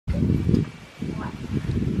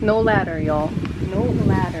No ladder, y'all. No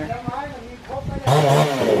ladder.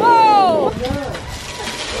 Whoa!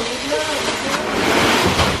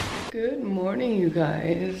 Good morning, you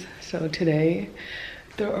guys. So today,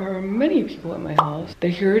 there are many people at my house. They're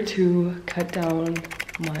here to cut down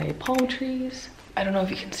my palm trees. I don't know if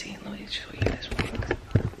you can see. Let me show you guys real quick.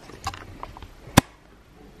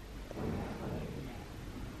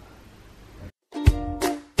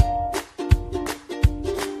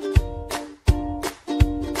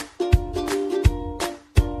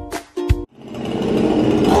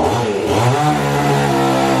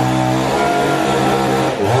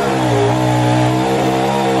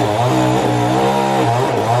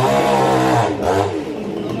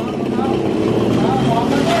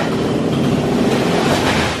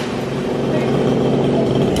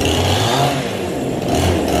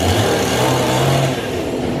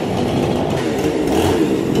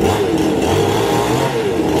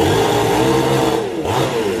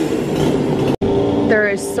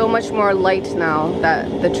 So much more light now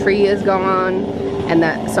that the tree is gone and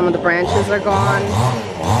that some of the branches are gone.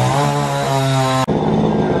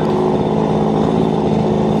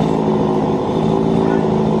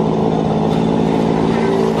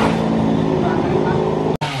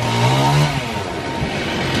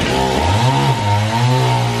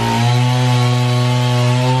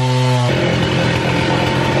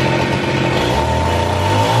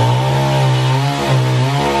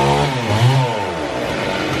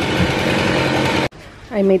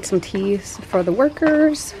 I made some teas for the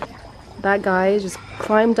workers. That guy just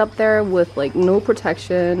climbed up there with like no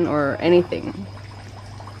protection or anything.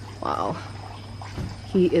 Wow.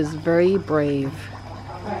 He is very brave.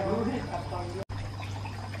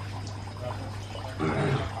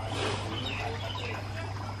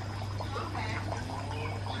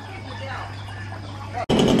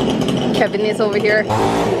 Kevin is over here.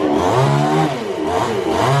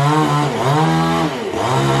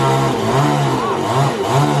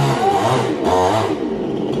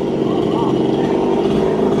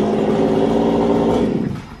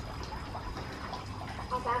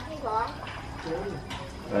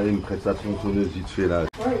 Allez, une prestation sonneuse vite fait là.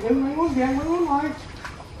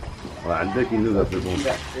 Ouais, عندك une autre seconde.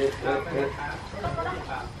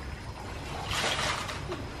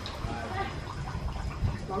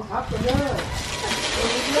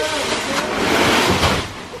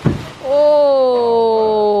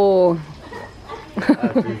 Oh! Ah,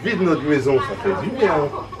 c'est vide notre maison, ça fait du bien.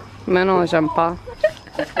 Mais non, j'aime pas.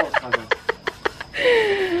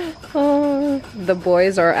 Oh, the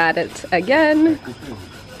boys are at it again.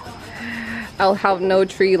 I'll have no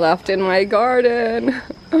tree left in my garden.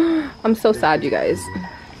 I'm so sad, you guys.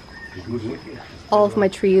 All of my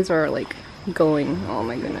trees are like going. Oh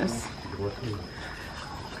my goodness.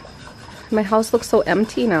 My house looks so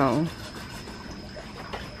empty now.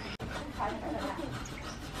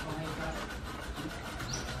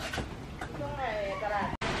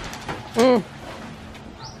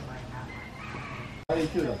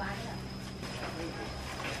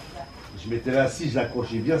 Je m'étais là assis, je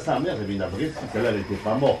l'accrochais bien sa mère, j'avais une abrite, celle-là elle était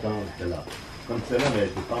pas morte, hein, celle-là. Comme celle-là, mais elle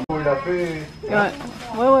était pas morte. Il a fait... Ouais.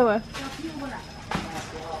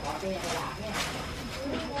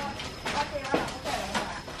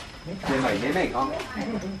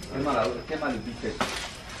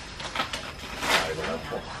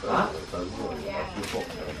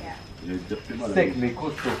 Sec mais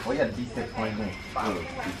costaud, regarde 17,9.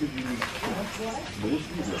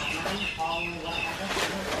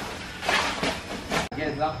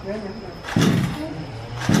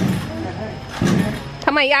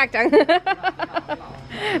 Commentยากจัง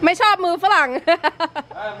ไม่ชอบมือฝรั่ง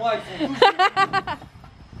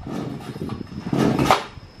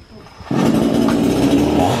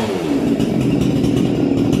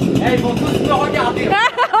Hey, ils vont tous me regarder.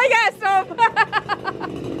 Regarde, stop.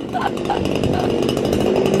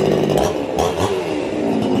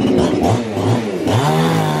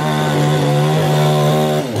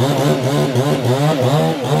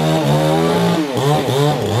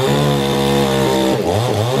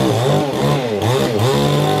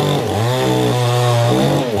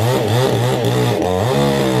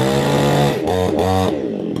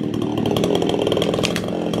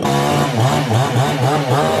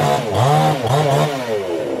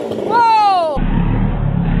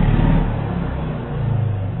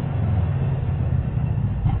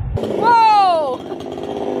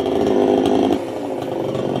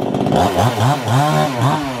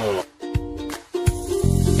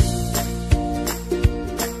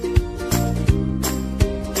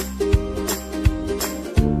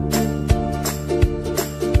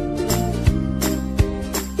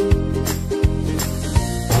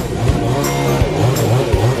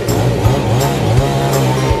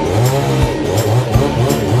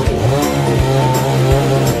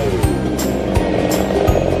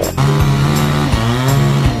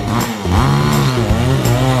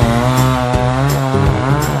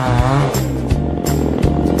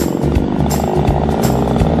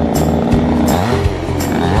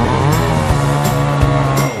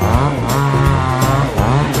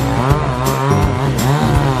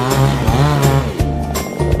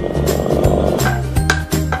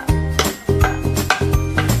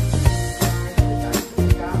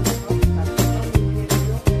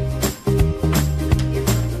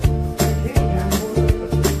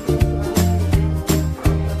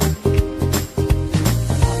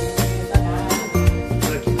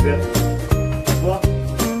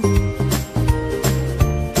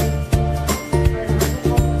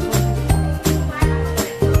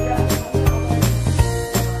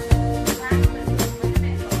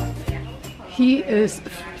 He is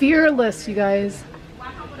fearless, you guys.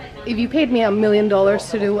 If you paid me $1 million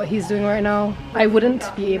to do what he's doing right now, I wouldn't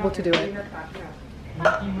be able to do it.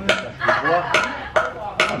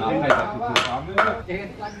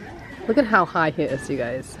 Look at how high he is, you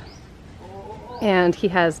guys. And he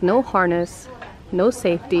has no harness, no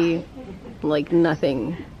safety, like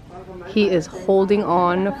nothing. He is holding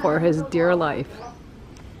on for his dear life.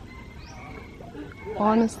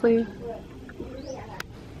 Honestly.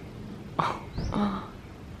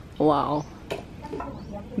 Wow.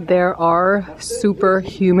 There are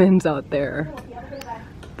superhumans out there.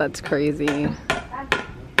 That's crazy.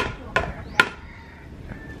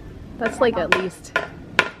 That's like at least,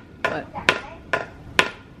 what,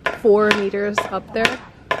 4 meters up there?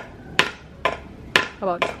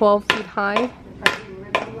 About 12 feet high.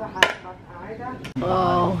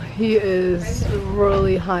 Oh, he is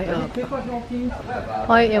really high up.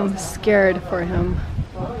 I am scared for him.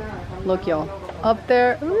 Look, y'all. Up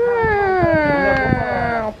there.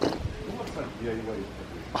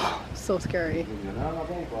 Oh, so scary.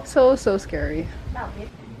 So scary.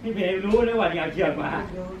 พี่เบลรู้เลยว่าอยากเชื่อมา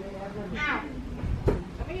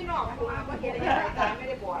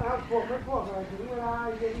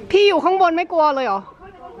พี่อยู่ข้างบนไม่กลัวเลยเหรอ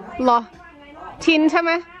เหรอชินใช่ไห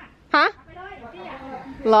มฮะ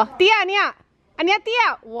เหรอเตี้ยเนี่ยอันเนี้ยเตี้ย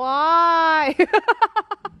ว้าย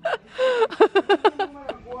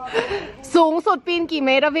สูงสุดปีนกี่เม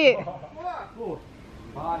ตรอะพี่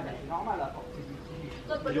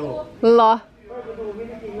เหรอ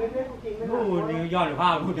นี่ยอดภา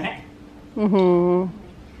พพูดได้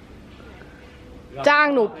จ้าง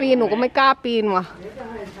หนูปีนหนูก็ไม่กล้าปีนว่ะ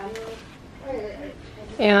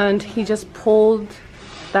and he just pulled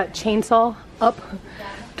that chainsaw up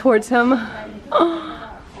towards him.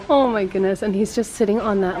 Oh my goodness, and he's just sitting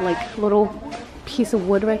on that like little piece of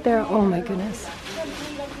wood right there. Oh my goodness.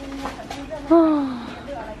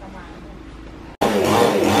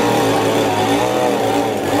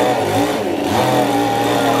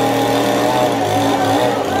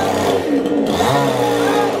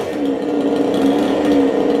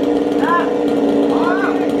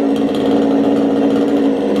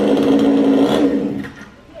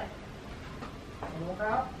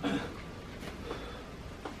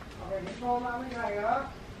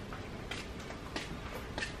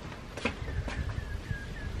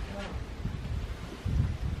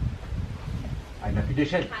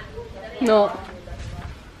 No.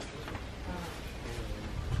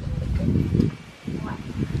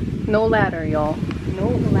 No ladder, y'all. No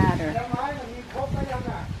ladder.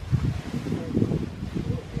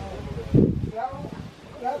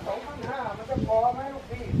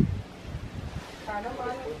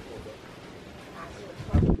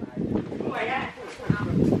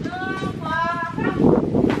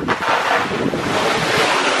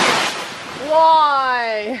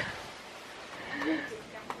 Why?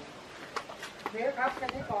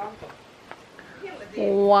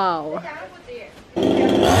 Wow.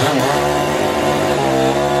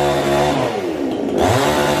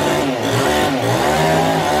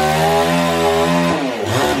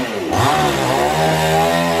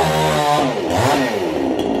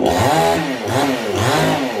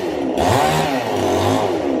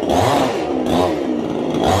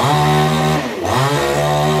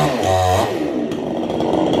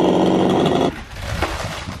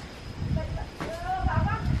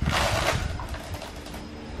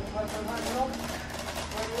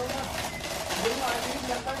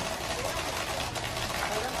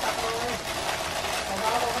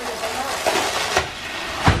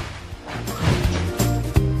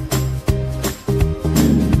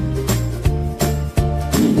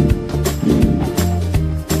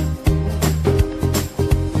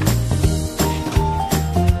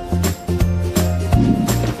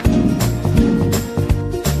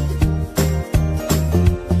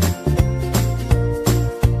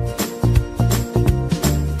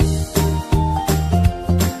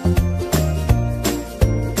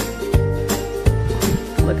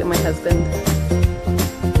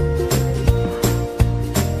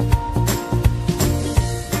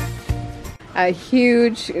 A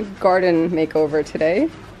huge garden makeover today.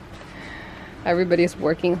 Everybody's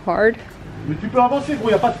working hard. Mais tu peux avancer, gros,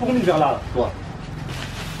 il n'y a pas de fourmi vers là, toi.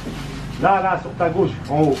 Là, là, sur ta gauche,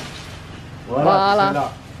 en haut. Voilà.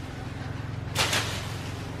 Là.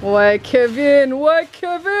 Ouais, Kevin,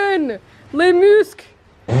 les muscles.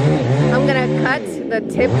 I'm gonna cut the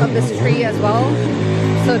tip of this tree as well,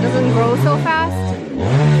 so it doesn't grow so fast.